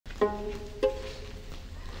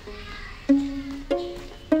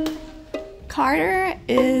Carter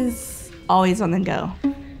is always on the go.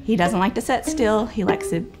 He doesn't like to sit still. He likes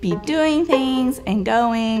to be doing things and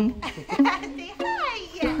going.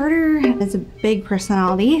 Carter is a big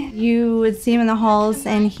personality. You would see him in the halls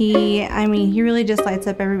and he really just lights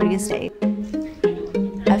up everybody's day.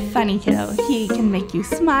 A funny kiddo. He can make you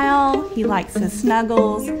smile. He likes his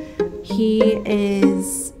snuggles. He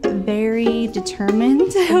is very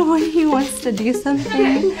determined when he wants to do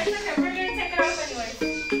something. We're gonna take it off anyway.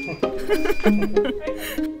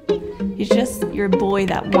 He's just your boy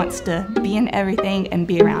that wants to be in everything and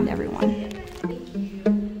be around everyone.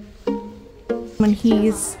 When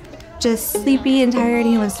he's just sleepy and tired,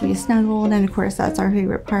 he wants to be snuggled, and of course that's our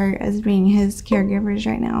favorite part as being his caregivers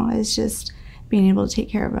right now, is just being able to take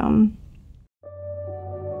care of him.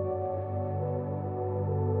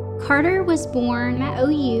 Carter was born at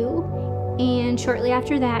OU, and shortly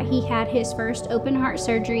after that he had his first open heart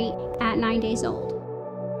surgery at 9 days old.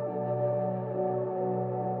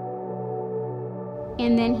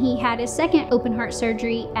 And then he had his second open heart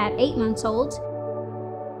surgery at 8 months old.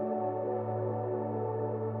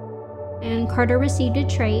 And Carter received a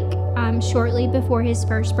trach shortly before his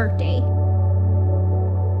first birthday.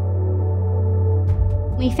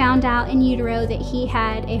 We found out in utero that he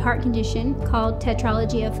had a heart condition called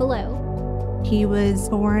tetralogy of Fallot. He was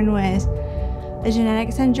born with a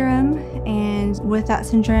genetic syndrome, and with that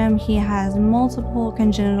syndrome he has multiple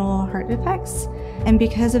congenital heart defects, and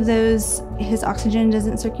because of those his oxygen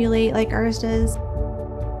doesn't circulate like ours does.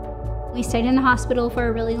 We stayed in the hospital for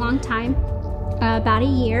a really long time, about a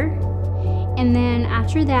year, and then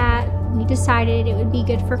after that we decided it would be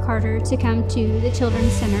good for Carter to come to the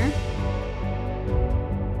Children's Center.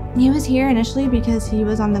 He was here initially because he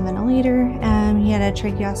was on the ventilator. He had a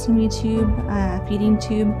tracheostomy tube, a feeding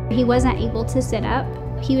tube. He wasn't able to sit up.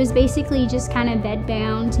 He was basically just kind of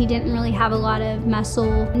bed-bound. He didn't really have a lot of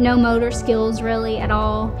muscle, no motor skills really at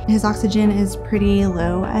all. His oxygen is pretty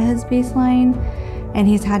low at his baseline, and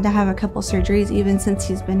he's had to have a couple surgeries even since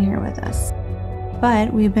he's been here with us.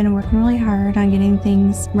 But we've been working really hard on getting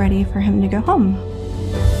things ready for him to go home.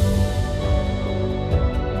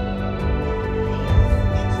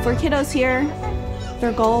 For kiddos here,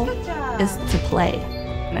 their goal is to play.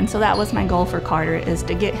 And so that was my goal for Carter, is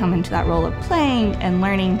to get him into that role of playing and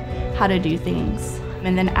learning how to do things.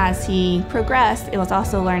 And then as he progressed, it was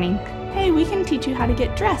also learning, hey, we can teach you how to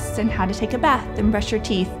get dressed and how to take a bath and brush your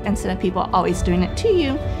teeth. Instead of people always doing it to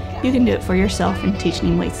you, you can do it for yourself, and teaching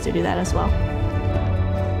him ways to do that as well.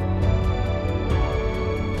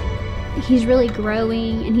 He's really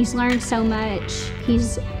growing and he's learned so much.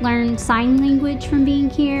 He's learned sign language from being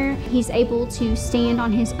here. He's able to stand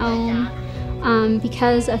on his own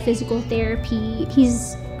because of physical therapy.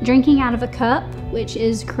 He's drinking out of a cup, which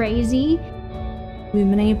is crazy. We've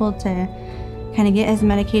been able to kind of get his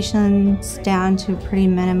medications down to a pretty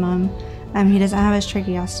minimum. He doesn't have his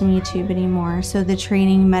tracheostomy tube anymore, so the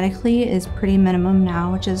training medically is pretty minimum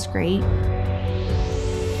now, which is great.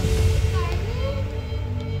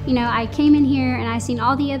 You know, I came in here and I seen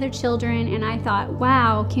all the other children and I thought,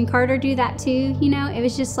 wow, can Carter do that too? You know, it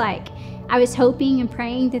was just like, I was hoping and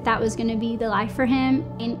praying that that was gonna be the life for him.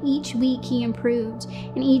 And each week he improved,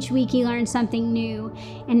 and each week he learned something new.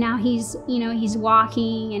 And now he's, you know, he's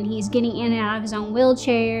walking and he's getting in and out of his own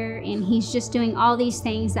wheelchair, and he's just doing all these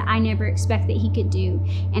things that I never expected he could do.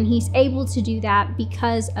 And he's able to do that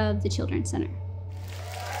because of the Children's Center.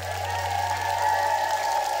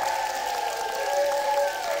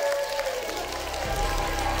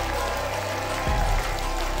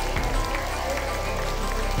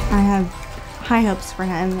 I have high hopes for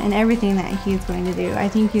him and everything that he's going to do. I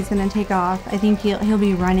think he's going to take off. I think he'll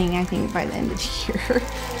be running, I think, by the end of the year.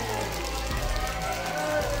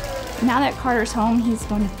 Now that Carter's home, he's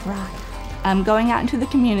going to thrive. Going out into the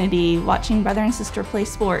community, watching brother and sister play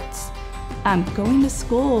sports, going to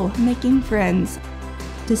school, making friends.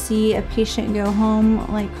 To see a patient go home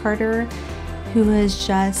like Carter, who has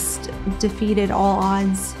just defeated all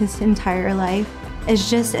odds his entire life,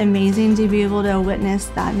 it's just amazing to be able to witness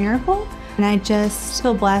that miracle. And I just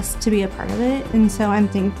feel blessed to be a part of it. And so I'm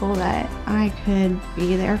thankful that I could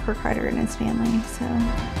be there for Carter and his family. So.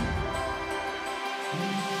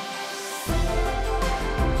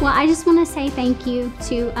 Well, I just want to say thank you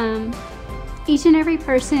to each and every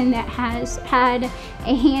person that has had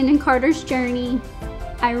a hand in Carter's journey.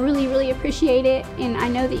 I really, really appreciate it. And I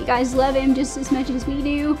know that you guys love him just as much as we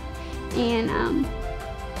do. And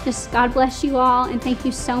just God bless you all, and thank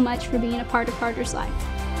you so much for being a part of Carter's life.